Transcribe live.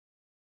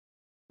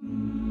Time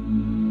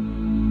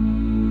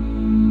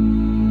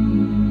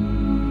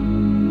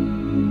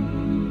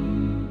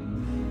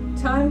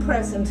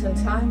present and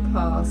time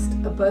past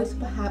are both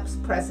perhaps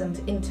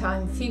present in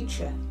time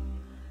future,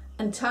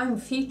 and time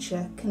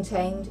future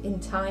contained in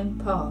time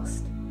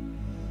past.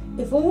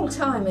 If all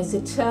time is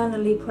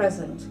eternally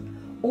present,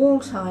 all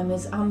time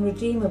is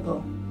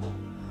unredeemable.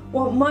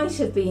 What might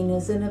have been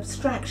is an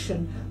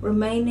abstraction,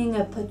 remaining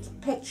a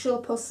perpetual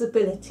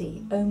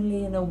possibility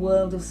only in a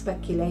world of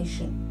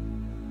speculation.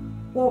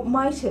 What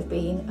might have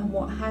been and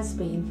what has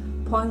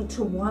been point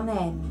to one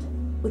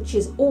end, which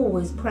is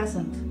always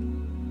present.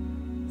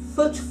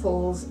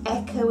 Footfalls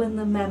echo in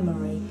the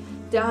memory,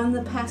 down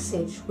the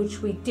passage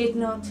which we did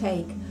not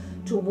take,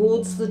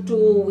 towards the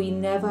door we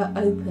never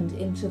opened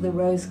into the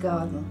rose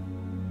garden.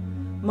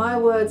 My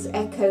words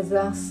echo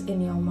thus in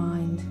your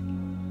mind.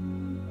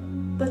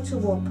 But to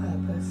what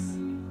purpose?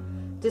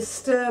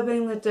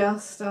 Disturbing the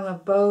dust on a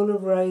bowl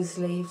of rose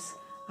leaves,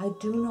 I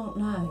do not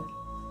know.